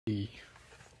Hey,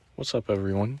 what's up,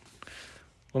 everyone?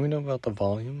 Let me know about the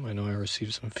volume. I know I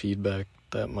received some feedback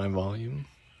that my volume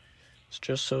is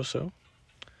just so.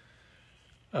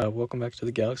 Welcome back to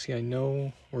the Galaxy. I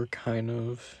know we're kind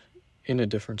of in a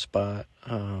different spot.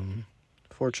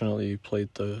 Fortunately, you played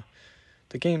the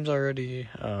games already,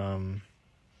 so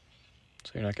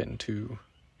you're not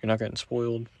getting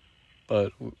spoiled.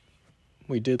 But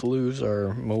we did lose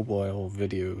our mobile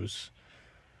videos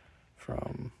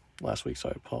from last week, so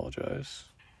I apologize.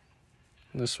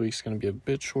 This week's going to be a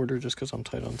bit shorter just because I'm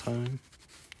tight on time.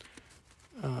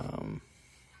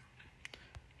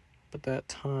 But that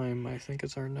time, I think,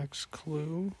 is our next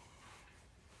clue.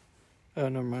 Oh,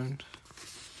 never mind.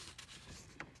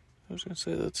 I was going to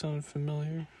say that sounded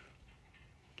familiar.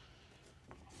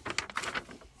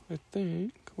 I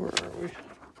think, where are we?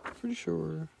 Pretty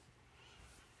sure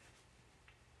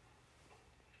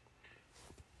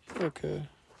okay.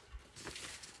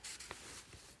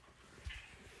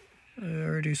 I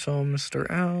already saw Mr.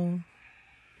 Owl.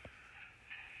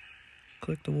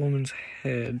 Click the woman's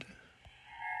head.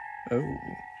 Oh.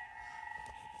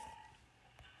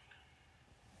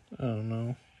 I don't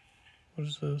know. What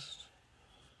is this?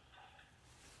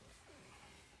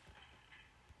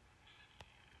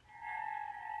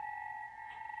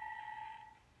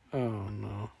 Oh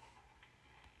no.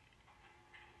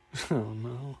 Oh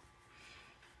no.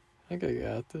 I think I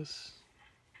got this.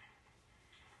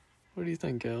 What do you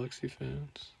think, Galaxy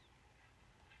fans?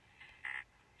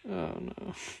 Oh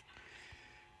no.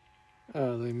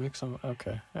 Oh, they mix them.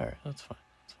 Okay. Alright, that's fine.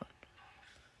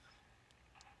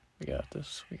 We got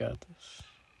this.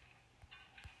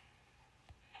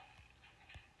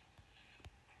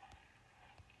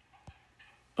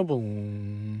 A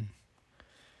boom.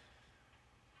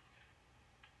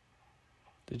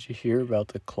 Did you hear about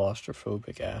the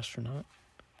claustrophobic astronaut?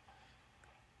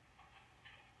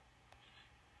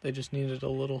 They just needed a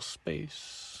little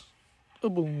space. A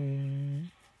boom.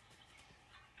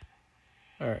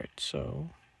 Alright,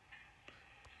 so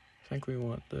I think we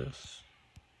want this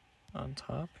on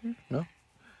top here? No?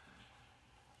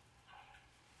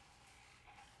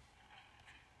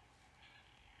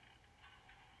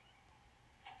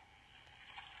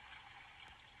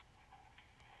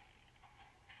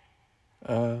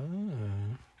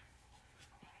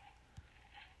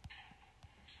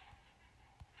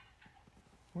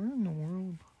 Where in the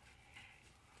world?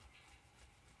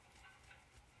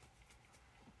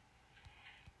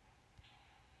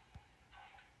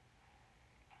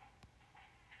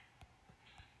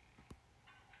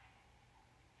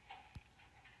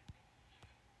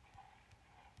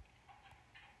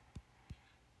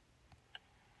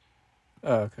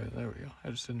 Oh, okay, there we go. I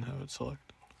just didn't have it selected.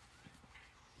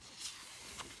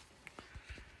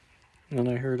 And then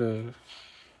I heard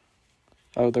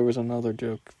there was another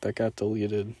joke that got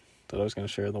deleted that I was going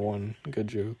to share, the one good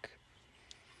joke.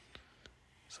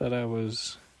 Said I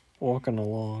was walking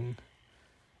along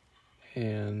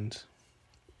and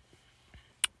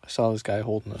I saw this guy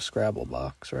holding a Scrabble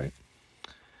box, right?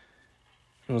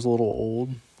 It was a little old,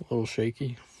 a little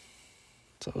shaky,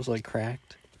 so it was like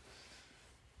cracked.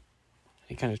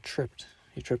 He kind of tripped.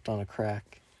 He tripped on a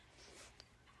crack,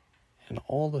 and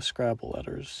all the Scrabble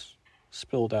letters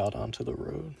spilled out onto the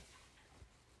road.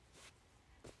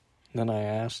 And then I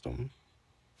asked him,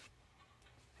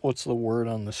 "What's the word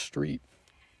on the street?"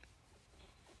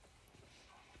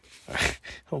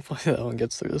 Hopefully that one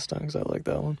gets through this time, because I like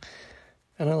that one.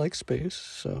 And I like space,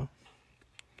 so...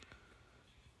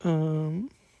 Oh.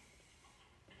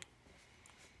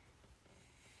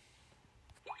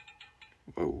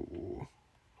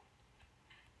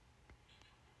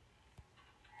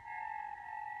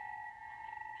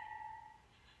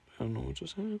 I don't know what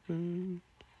just happened.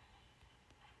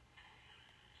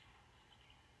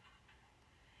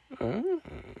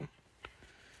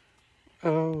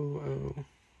 Oh.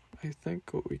 I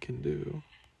think what we can do...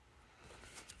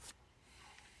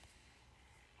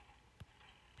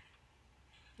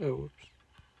 Oh, whoops.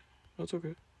 That's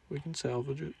okay. We can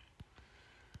salvage it.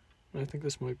 I think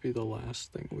this might be the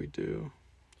last thing we do.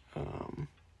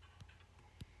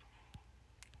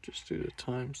 Just due to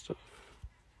time stuff.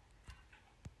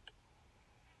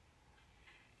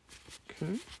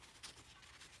 Okay.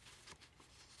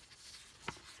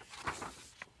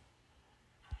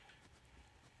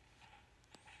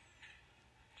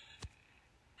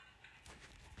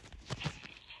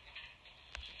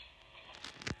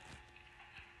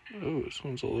 Oh, this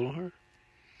one's a little hard.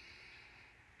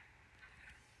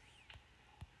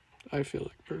 I feel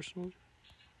like, personally.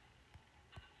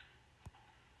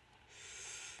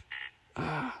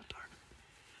 Darn.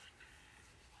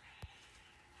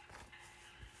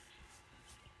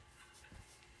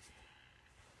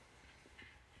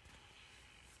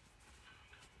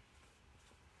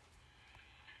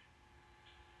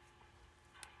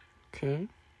 Okay.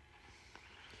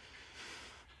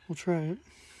 We'll try it.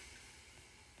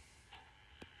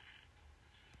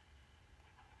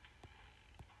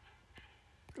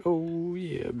 Oh,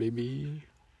 yeah, baby.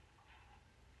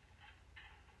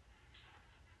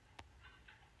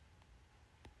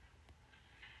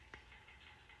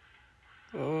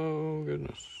 Oh,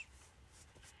 goodness.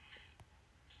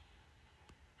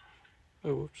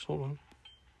 Oh, whoops, hold on.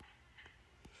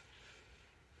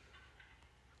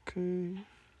 Okay.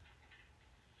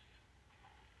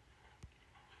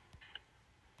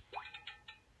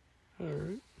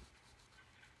 Alright.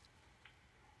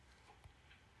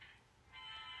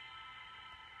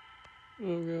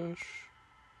 Oh, gosh.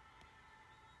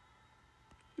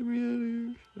 Get me out of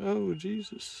here. Oh,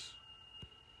 Jesus.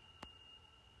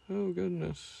 Oh,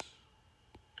 goodness.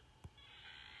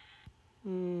 Oh,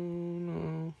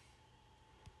 no.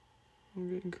 I'm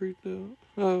getting creeped out.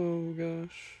 Oh,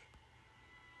 gosh.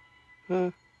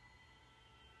 Ah.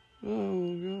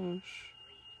 Oh, gosh.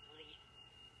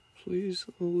 Please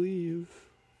leave.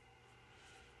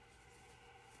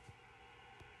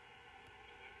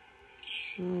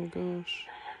 Oh, gosh.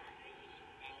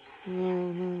 Oh,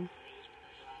 no.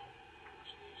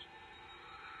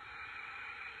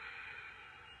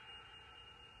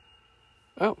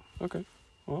 Oh, okay.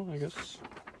 Well, I guess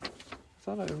I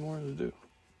thought I had more to do.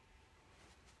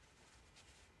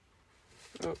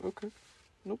 Oh, okay.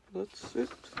 Nope, that's it.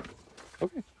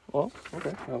 Okay. Well,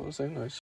 okay. That was a nice